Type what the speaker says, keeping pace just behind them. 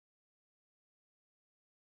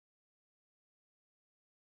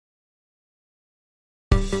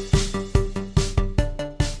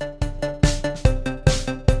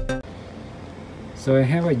So I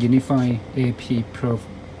have a UniFi AP Pro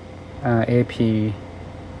AP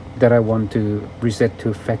that I want to reset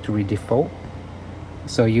to factory default.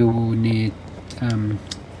 So you need a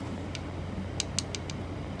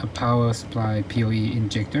power supply PoE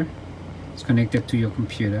injector. It's connected to your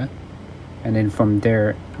computer, and then from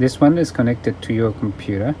there, this one is connected to your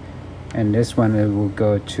computer, and this one will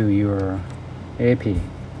go to your AP.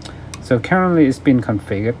 So currently it's been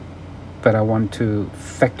configured, but I want to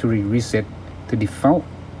factory reset to default.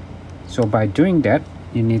 So by doing that,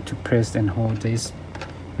 you need to press and hold this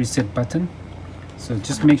reset button. So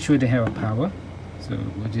just make sure they have a power. So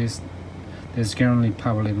there's currently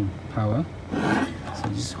power level power. So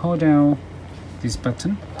just hold down this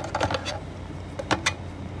button.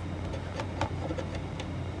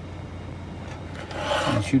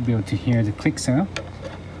 You should be able to hear the click sound.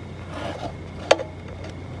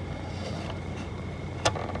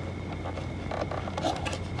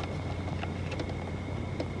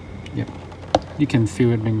 Yep, you can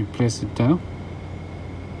feel it when you press it down.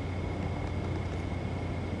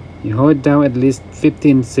 You hold it down at least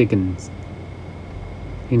 15 seconds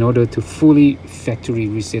in order to fully factory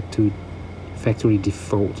reset to factory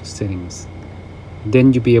default settings.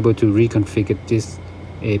 Then you'll be able to reconfigure this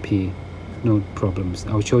AP, no problems.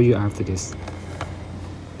 I'll show you after this.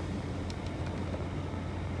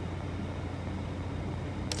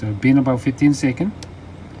 So been about 15 seconds.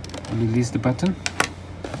 Release the button.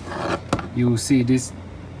 You will see this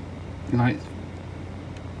light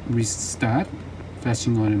restart,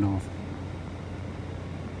 flashing on and off,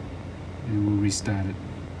 and we'll restart it.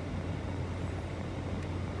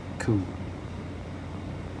 Cool.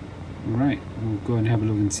 Alright, we'll go and have a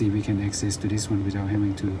look and see if we can access to this one without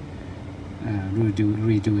having to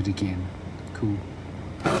redo it again. Cool.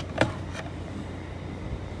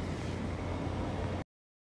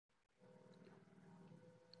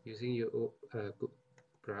 Using your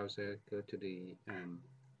browser, go to the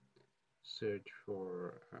search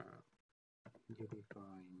for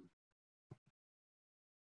UniFi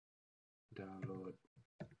download,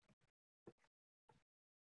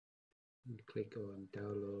 and click on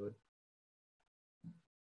download.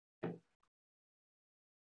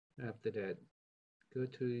 After that, go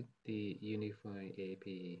to the UniFi AP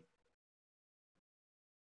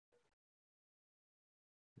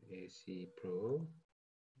AC Pro.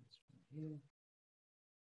 This one here.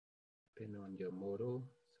 Depend on your model.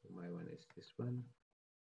 So my one is this one.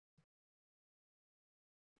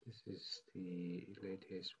 This is the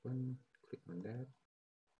latest one. Click on that.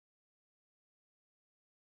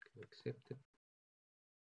 Accept it.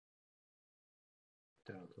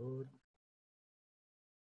 Download.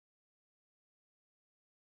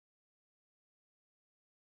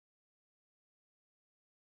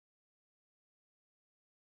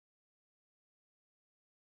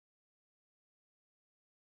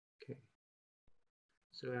 Okay.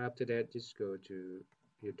 So after that, just go to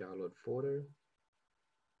your download folder.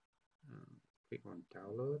 Click on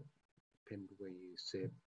download. Depend where you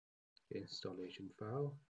save the installation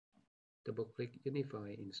file. Double click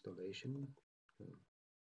UniFi installation.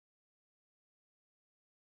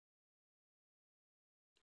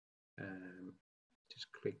 Just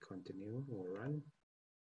click continue or run.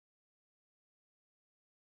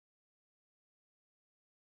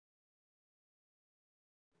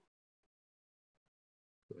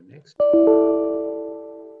 Go next.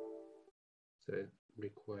 So it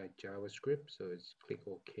requires JavaScript, so it's click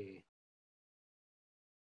OK.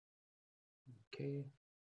 Okay.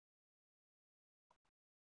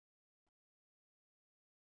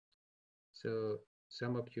 So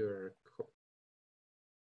some of your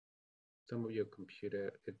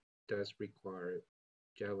computer, it does require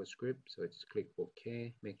JavaScript, so just click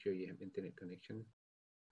OK. Make sure you have internet connection,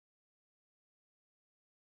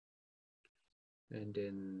 and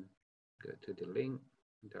then go to the link,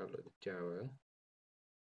 download the Java.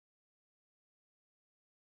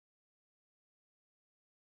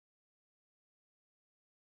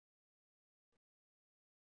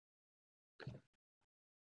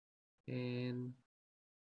 And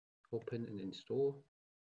open and install.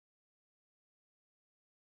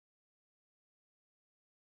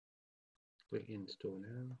 Click install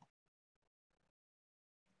now.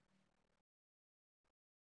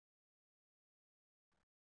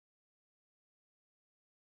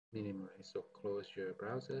 Minimize or close your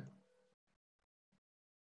browser.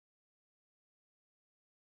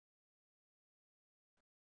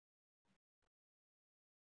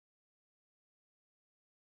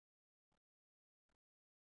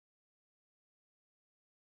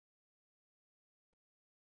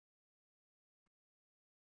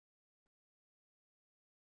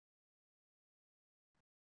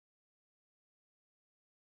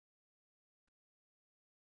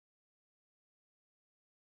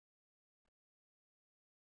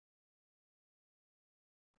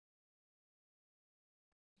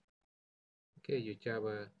 Okay, your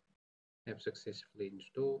Java have successfully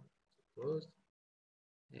installed, closed,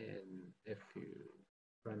 and if you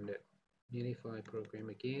run that UniFi program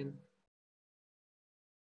again,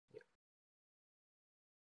 yeah,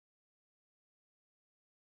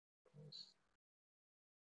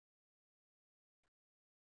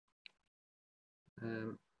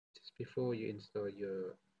 just before you install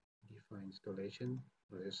your UniFi installation,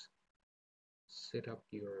 just set up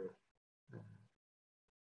your uh,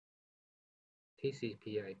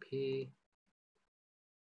 TCP/IP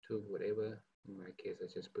to whatever. In my case, I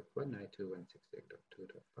just put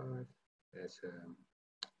 192.168.2.5 as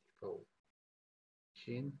default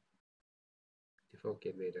machine. Default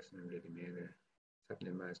gateway doesn't really matter.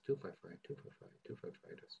 Subnet mask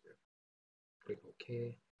 255.255.255.0. Click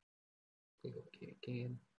OK. Click OK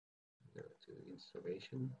again. Go to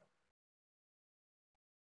installation.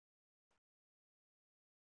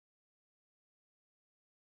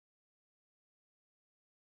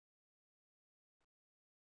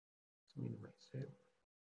 Minimize that.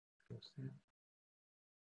 Close that.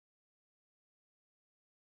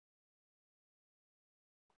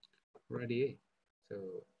 Ready. So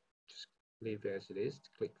just leave as it is.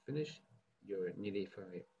 Click finish. Your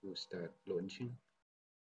UniFi will start launching.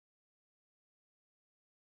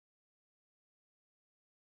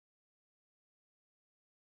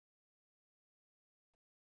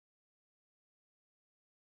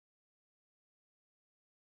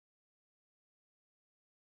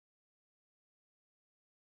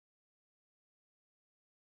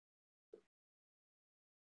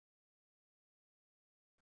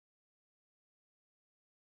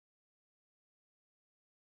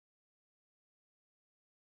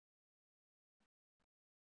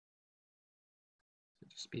 So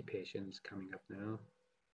just be patient. It's coming up now.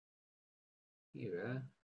 Here we are.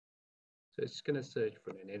 So it's going to search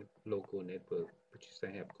for the local network, which is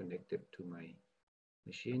I have connected to my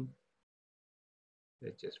machine.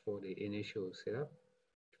 That's just for the initial setup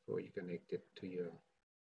before you connect it to your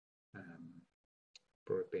um,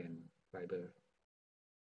 broadband fiber.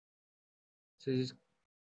 So just,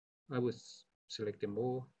 I would select them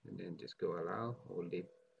all and then just go allow or leave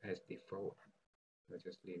as default. I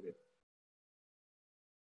just leave it,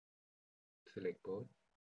 select both.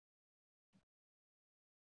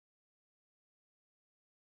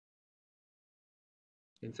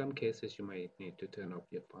 In some cases, you might need to turn off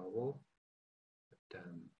your firewall, but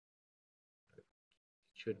it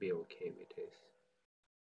should be okay with this.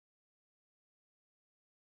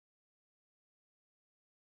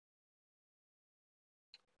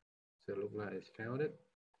 So look like it's found it.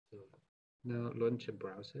 So now launch a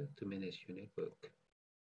browser to manage your network.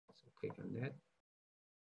 So click on that.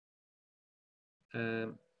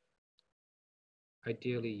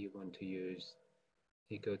 Ideally, you want to use,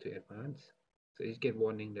 you go to advanced. So you get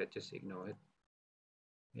warning that just ignore it.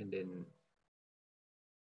 And then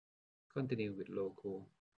continue with local.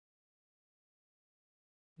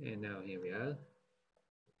 And now here we are.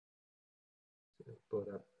 So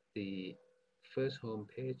put up the first home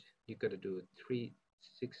page. You got to do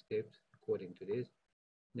 6 steps according to this.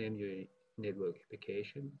 Name your network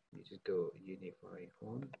application. You just go UniFi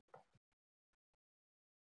home,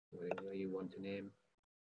 whatever you want to name.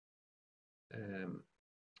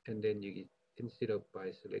 And then you, instead of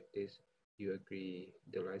by select this, you agree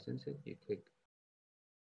the licenses. You click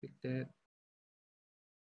that.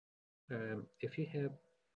 If you have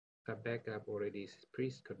a backup already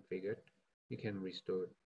pre-configured, you can restore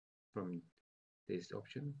from this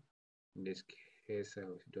option. In this case, I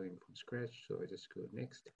was doing from scratch, so I just go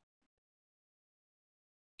next.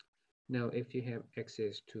 Now, if you have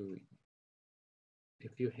access to,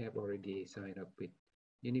 if you have already signed up with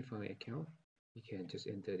UniFi account, you can just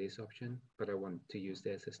enter this option, but I want to use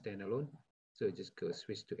that as a standalone. So just go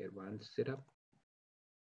switch to advanced setup.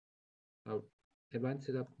 Advanced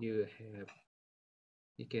setup, you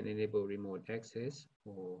can enable remote access,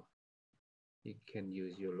 or you can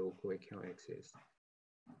use your local account access.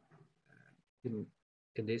 In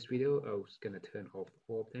this video, I was gonna turn off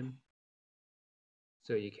all of them,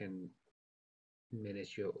 so you can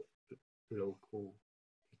manage your local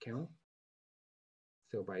account.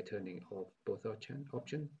 So by turning off both option,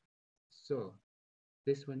 so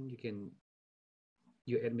this one you can,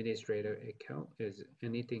 your administrator account is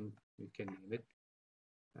anything you can name it.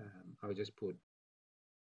 I'll just put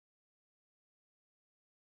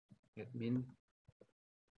admin,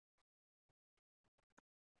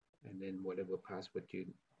 and then whatever password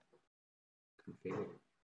you configure.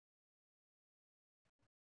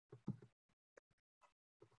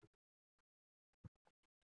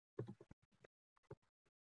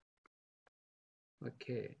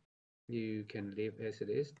 Okay, you can leave as it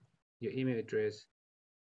is. your email address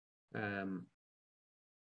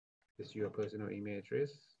is your personal email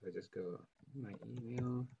address. So just go my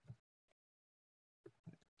email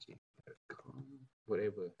gmail.com,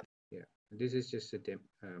 whatever. Yeah, this is just a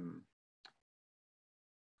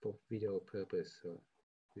for video purpose. So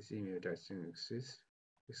this email doesn't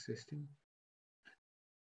existing.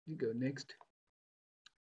 You go next.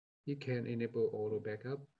 You can enable auto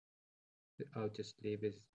backup. I'll just leave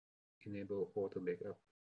it enable auto backup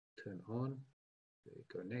turn on. There you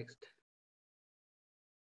go next.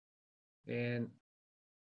 And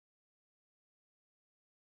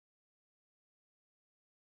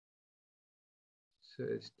so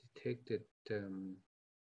it's detected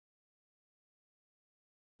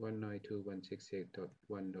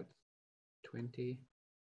 192.168.1.20.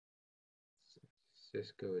 So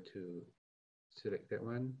just go to select that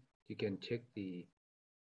one. You can check the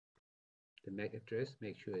MAC address,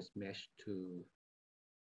 make sure it's matched to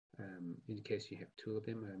in case you have two of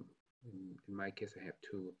them. In my case, I have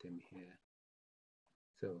two of them here.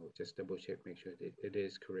 So just double check, make sure that it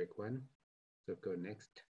is correct one. So go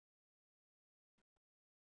next.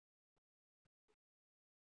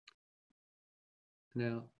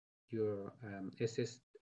 Now your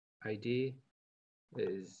SSID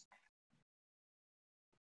is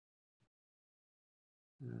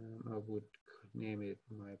I would name it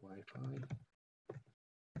my Wi-Fi.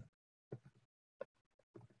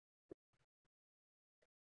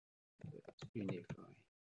 UniFi.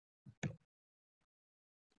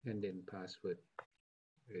 And then password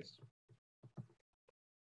is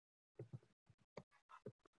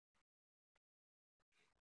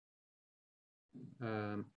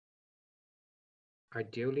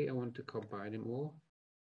ideally I want to combine them all.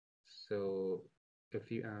 So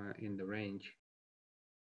if you are in the range,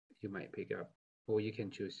 you might pick up, or you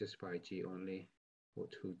can choose just 5G only or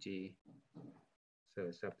 2G. So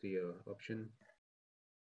it's up to your option.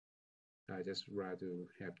 I just rather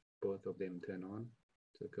have both of them turn on.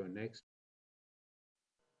 So go next.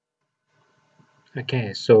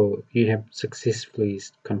 Okay, so you have successfully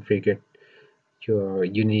configured your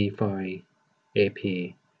UniFi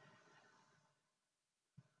AP.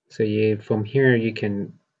 So from here you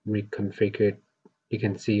can reconfigure. You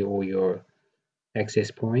can see all your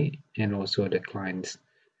access point and also the clients.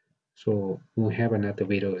 So we'll have another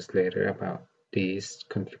videos later about this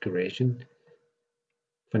configuration.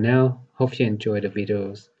 For now, hope you enjoy the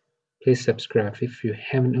videos. Please subscribe if you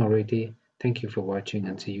haven't already. Thank you for watching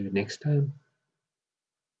and see you next time.